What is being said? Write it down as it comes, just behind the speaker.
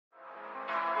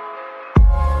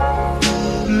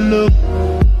Thatdudeinblue.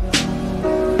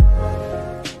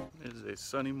 It is a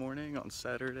sunny morning on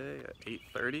Saturday at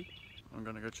 8:30. I'm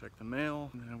gonna go check the mail,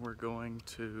 and then we're going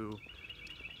to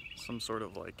some sort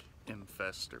of like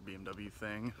MFest or BMW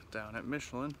thing down at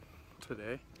Michelin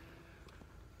today.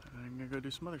 And I'm gonna go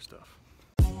do some other stuff.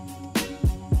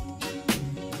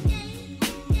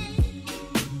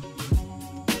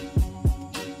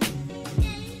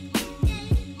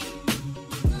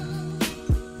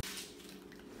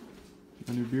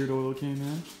 My new beard oil came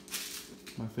in.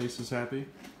 My face is happy.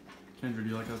 Kendra, do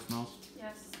you like how it smells?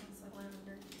 Yes, it smells like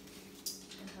lavender.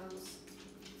 And hose.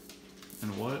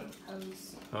 And what?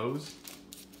 Hose. Hose?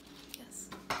 Yes.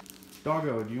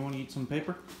 Doggo, do you want to eat some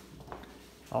paper?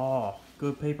 Oh,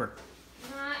 good paper.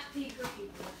 Not paper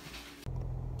people.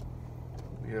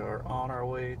 We are on our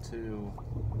way to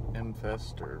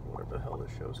MFest or whatever the hell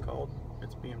this show's called.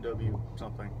 It's BMW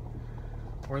something.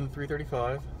 We're in the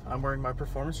 335. I'm wearing my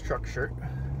performance truck shirt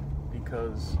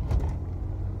because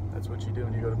that's what you do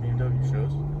when you go to BMW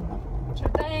shows. Sure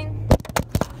thing.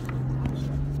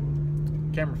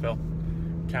 Camera fell.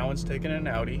 Cowan's taking an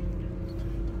Audi.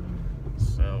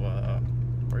 So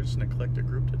we're just an eclectic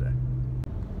group today.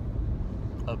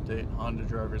 Update, Honda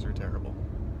drivers are terrible.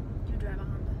 You drive a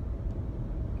Honda.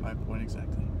 My point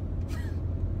exactly.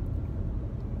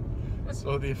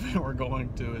 So the event we're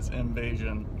going to is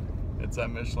MVasion. It's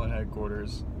at Michelin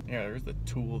headquarters. Yeah, there's the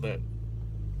tool that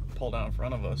pulled out in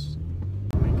front of us.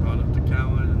 We caught up to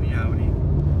Cowan and the Audi.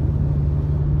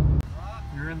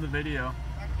 You're in the video.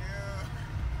 Thank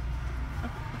you.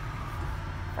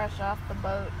 Fresh off the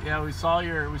boat. Yeah, we saw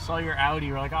your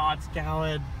Audi. We're like, oh, it's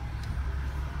Cowan.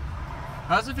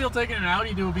 How does it feel taking an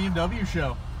Audi to a BMW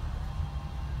show?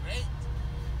 Great.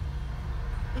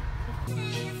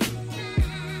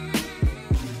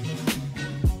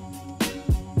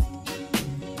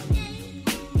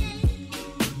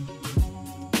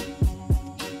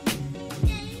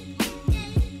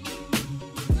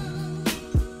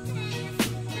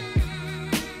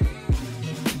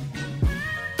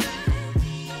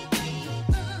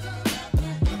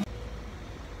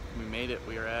 We made it.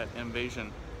 We are at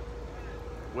MVasion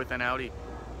with an Audi.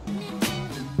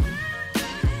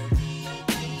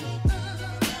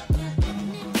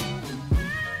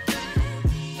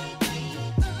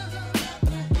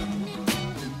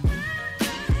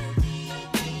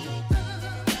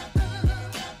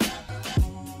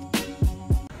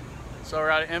 So we're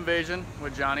out at MVasion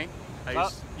with Johnny. I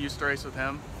used to race with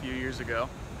him a few years ago.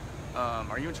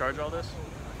 Are you in charge of all this?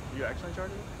 Are you actually in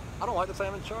charge of it? I don't like to say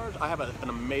I'm in charge. I have an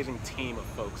amazing team of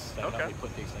folks that help me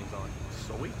put these things on.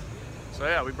 Sweet. So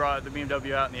yeah, we brought the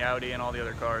BMW out and the Audi and all the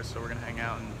other cars, so we're gonna hang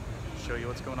out and show you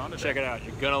what's going on today. Check it out.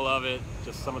 You're gonna love it.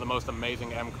 Just some of the most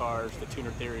amazing M cars, the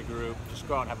Tuner Theory group. Just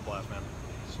go out and have a blast, man.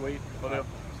 Sweet. Will do.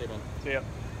 See you, man. See ya.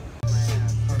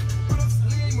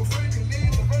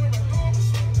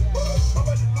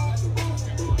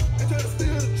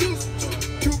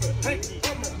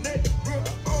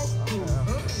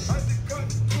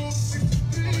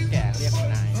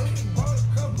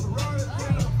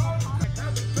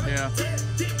 Yeah.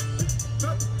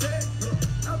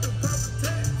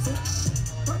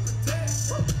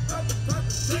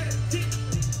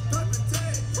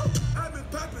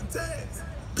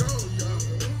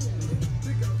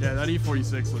 Yeah, that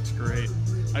E46 looks great.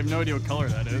 I have no idea what color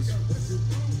that is.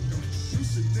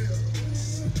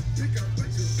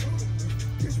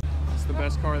 It's the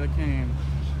best car that came.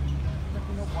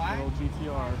 Little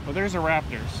GTR. But there's a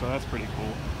Raptor, so that's pretty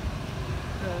cool.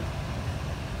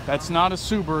 That's not a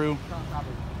Subaru.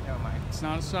 It's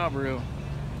not a Subaru.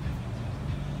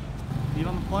 Get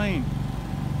on the plane.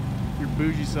 Your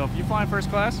bougie self. You flying first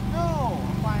class? No,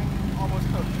 I'm flying almost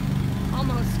coach.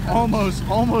 Almost coach.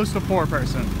 Almost a poor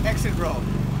person. Exit row.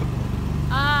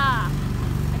 Ah,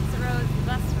 exit row is the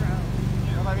best row.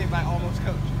 You know what I mean by almost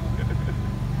coach?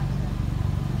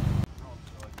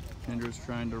 Kendra's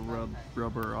trying to rub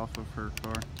rubber off of her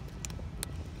car.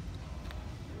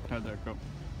 How'd that go?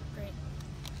 Great.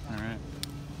 Alright.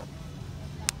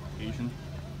 Asian.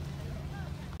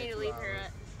 I need to leave here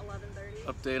at 11:30.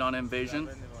 Update on MVasion.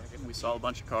 We saw a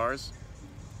bunch of cars.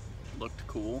 Looked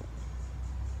cool.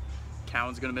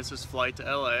 Cowan's gonna miss his flight to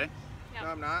LA. Yep. No,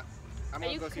 I'm not. I'm Are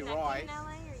gonna you go see connecting Roy. in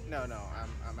LA, or you No,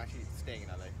 I'm actually staying in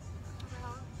LA. For how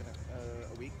long?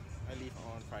 A week. I leave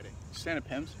on Friday. Staying at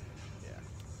Pim's? Yeah.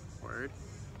 Word.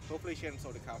 Hopefully she hasn't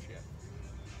sold the couch yet.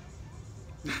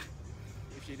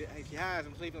 If she has,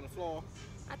 I'm sleeping on the floor.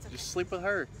 That's okay. Just sleep with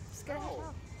her. Just get a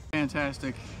hotel.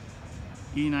 Fantastic.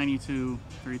 E92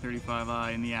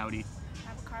 335i in the Audi.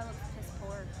 Have a car look piss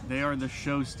poor. They are the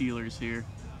show stealers here.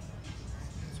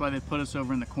 That's why they put us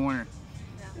over in the corner.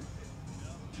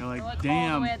 Yeah. You're like, All the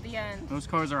damn, way at the end. those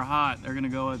cars are hot. They're gonna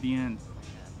go at the end.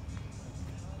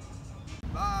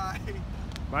 Bye.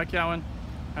 Bye, Cowan.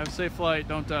 Have a safe flight.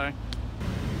 Don't die. Ooh,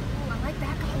 I like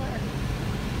that color.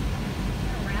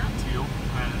 Wrap? Teal.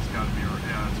 Man, it's gotta be.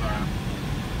 Yeah, that's alright.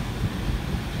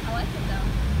 I like it though.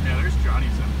 Yeah, there's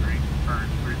Johnny's M3 or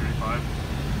 335.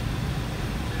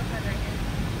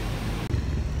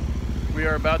 We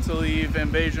are about to leave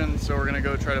MVasion, so we're gonna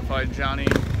go try to find Johnny,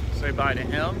 say bye to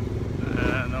him,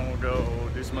 and then we'll go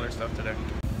do some other stuff today.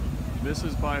 This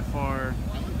is by far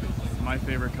my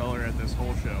favorite color at this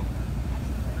whole show.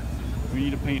 We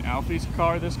need to paint Alfie's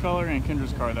car this color and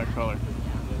Kendra's car that color.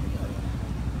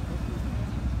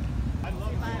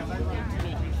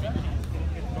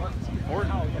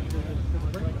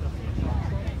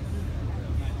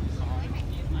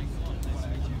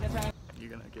 You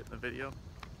gonna get in the video?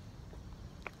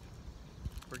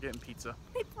 We're getting pizza.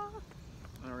 Pizza.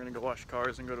 And we're gonna go wash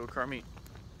cars and go to a car meet.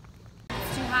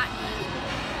 It's too hot.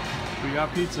 We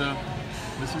got pizza.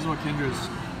 This is what Kendra's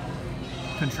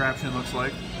contraption looks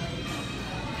like.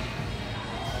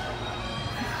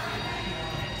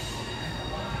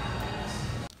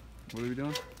 What are we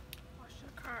doing? Wash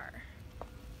your car.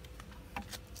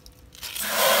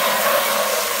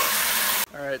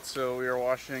 Alright, so we are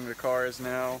washing the cars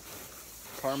now.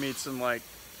 Car meet's in like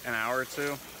an hour or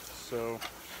two. So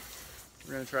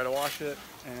we're gonna try to wash it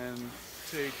and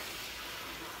take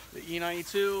the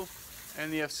E92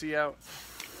 and the FC out.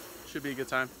 Should be a good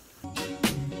time.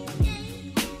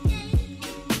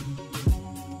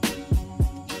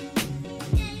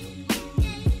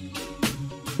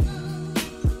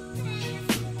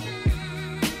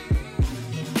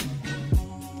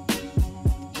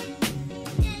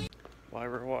 While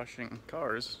we're washing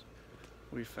cars,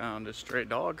 we found a stray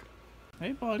dog.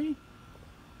 Hey, buddy.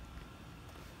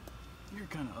 You're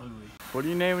kind of ugly. What are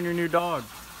you naming your new dog?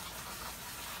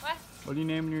 What? What are you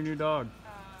naming your new dog?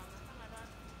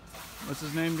 What's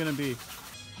his name gonna be?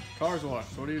 Cars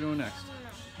washed. What are you doing next?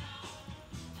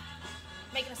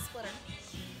 Making a splitter.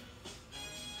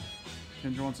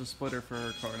 Kendra wants a splitter for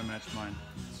her car to match mine,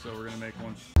 so we're gonna make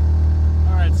one.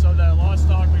 All right, so that lost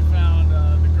dog we found,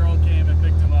 the girl came and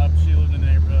picked him up. She lived in the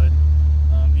neighborhood.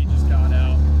 He just got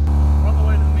out. We're on the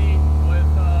way to meet with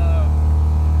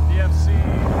the FC.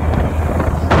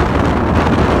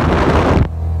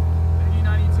 The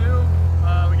E92.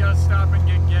 We gotta stop and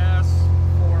get gas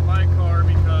for my car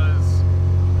because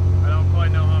I don't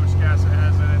quite know how much gas it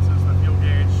has in it since the fuel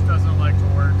gauge doesn't like to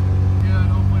work. Yeah,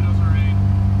 hopefully it doesn't rain.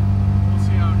 We'll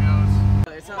see how it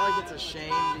goes. It's not like it's a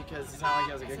shame because it's not like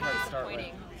it was a good car to start with.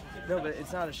 No, but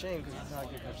it's not a shame because it's not a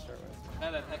good car to start with.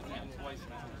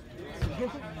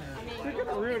 You're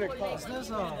gonna ruin a car.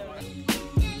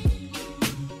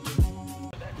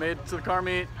 Made it to the car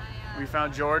meet. We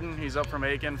found Jordan. He's up from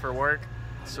Aiken for work.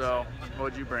 So,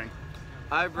 what'd you bring?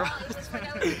 I brought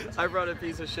a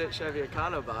piece of shit Chevy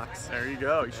Econo box. There you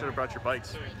go. You should have brought your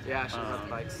bikes. Yeah, I should have brought the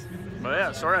bikes. But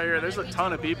yeah, so right here, there's a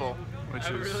ton of people, which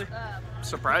is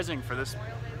surprising for this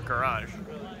garage.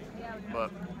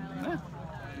 But yeah,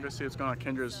 I'm gonna see what's going on.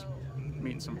 Kendra's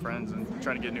meeting some friends and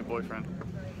trying to get a new boyfriend.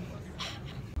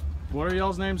 What are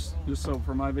y'all's names? Just so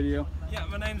for my video. Yeah,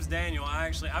 my name's Daniel.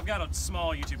 I've got a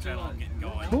small YouTube channel I'm getting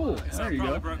going. Cool. It's There you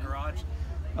probably go. Broke Garage.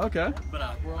 Okay. But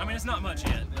I mean, it's not much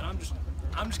yet. But I'm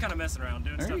just kind of messing around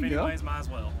doing There stuff you go. anyways. Might as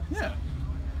well. Yeah.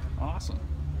 Awesome.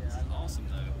 This is awesome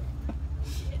though.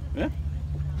 Yeah.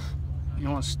 You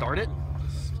want to start it?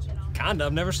 Kinda.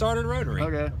 I've never started a rotary.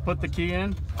 Okay. Put the key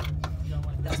in.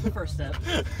 That's the first step.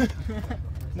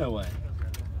 No way.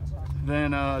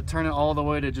 Then turn it all the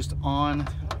way to just on.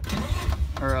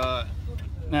 Or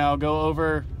now go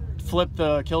over, flip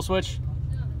the kill switch.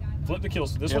 Flip the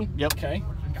kills. This Yep, one. yep. Okay.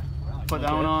 Put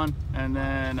that one on, and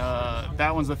then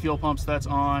that one's the fuel pump, so that's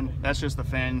on. That's just the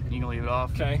fan. You can leave it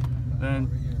off. Okay. Then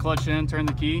clutch in, turn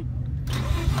the key.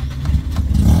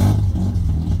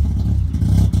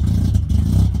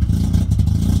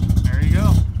 There you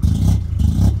go.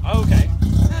 Okay.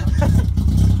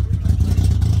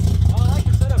 Well, I like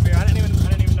your setup here. I didn't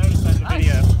even notice that in the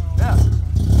video. Yeah.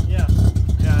 Yeah.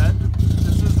 Yeah.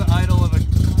 This is the idol of a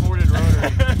corded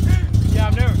rotary. Yeah,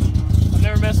 I've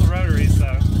never messed with rotaries, so.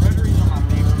 Rotaries are my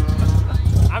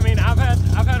favorite. I mean, I've had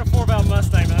a 4-valve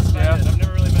Mustang, but that's about it. I've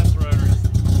never really messed with rotaries.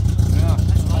 Yeah.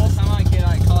 By the time I get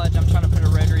out of college, I'm trying to put a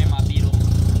rotary in my Beetle.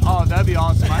 Oh, that'd be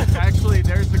awesome. Actually,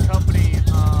 there's the company,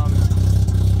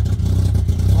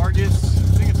 Vargas.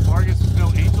 I think it's Vargas.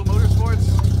 No, Angel Motorsports.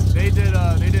 They did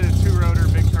a 2-rotor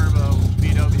big turbo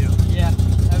VW. Yeah,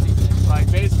 that'd be sick.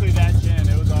 Like basically that gen.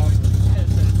 It was awesome.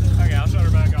 Okay, I'll shut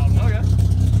her back off. Okay.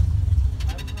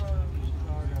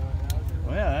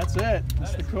 Well, yeah, that's it.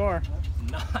 That's the car.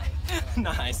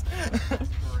 Nice.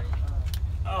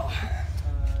 Oh.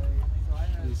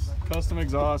 These custom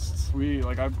exhausts.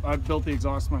 I built the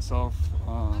exhaust myself.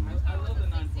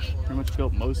 Pretty much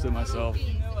built most of it myself,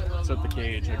 except the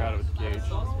cage. I got it with the cage.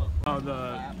 Oh,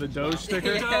 the Doge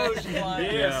sticker.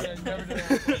 Yeah.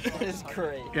 It's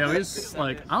great. Yeah, we just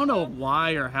I don't know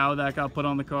why or how that got put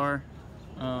on the car.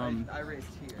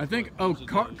 I think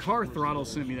Car Throttle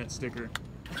sent me that sticker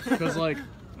because like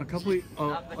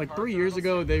 3 years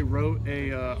ago they wrote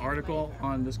a article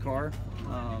on this car,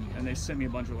 and they sent me a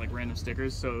bunch of like random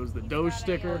stickers. So it was the Doge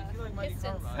sticker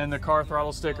and the Car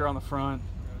Throttle sticker on the front.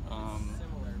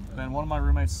 Then one of my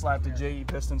roommates slapped a JE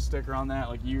piston sticker on that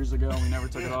like years ago, and we never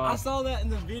took it off. I saw that in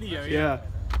the video. Yeah,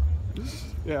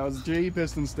 it was a JE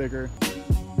piston sticker.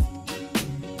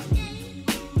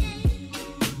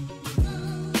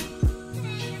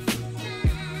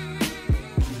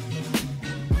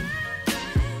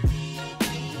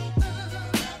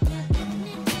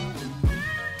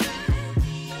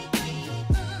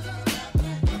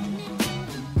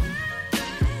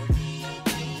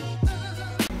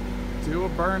 Do a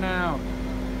burnout.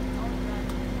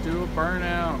 Do a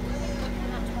burnout.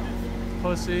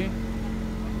 Pussy.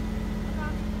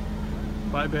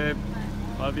 Bye, babe.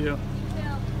 Love you.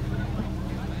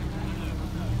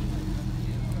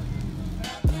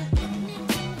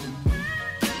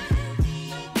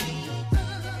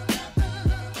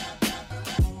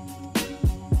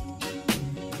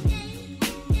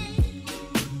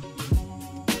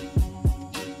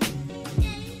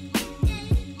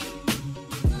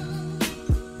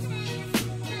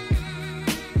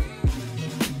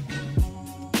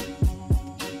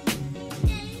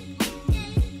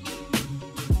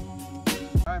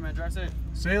 Alright, man, drive safe.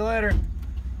 See you later.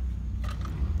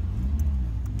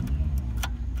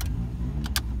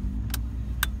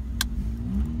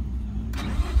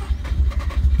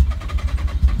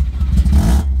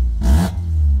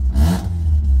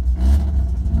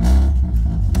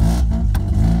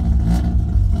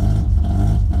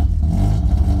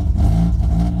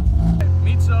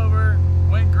 Meet's over,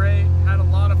 went great, had a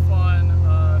lot of fun,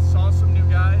 saw some new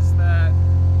guys that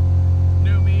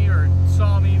knew me or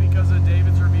saw me because of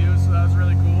David's review, so that was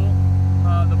really cool.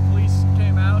 The police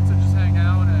came out to just hang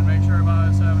out and make sure everybody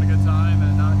was having a good time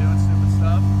and not doing stupid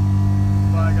stuff.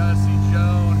 But I got to see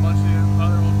Joe and a bunch of the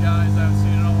other old guys I haven't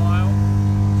seen in a while.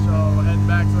 So heading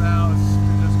back to the house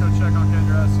to just go check on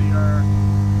Kendra, see her,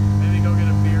 maybe go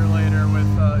get a beer later with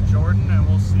Jordan, and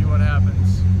we'll see what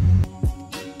happens.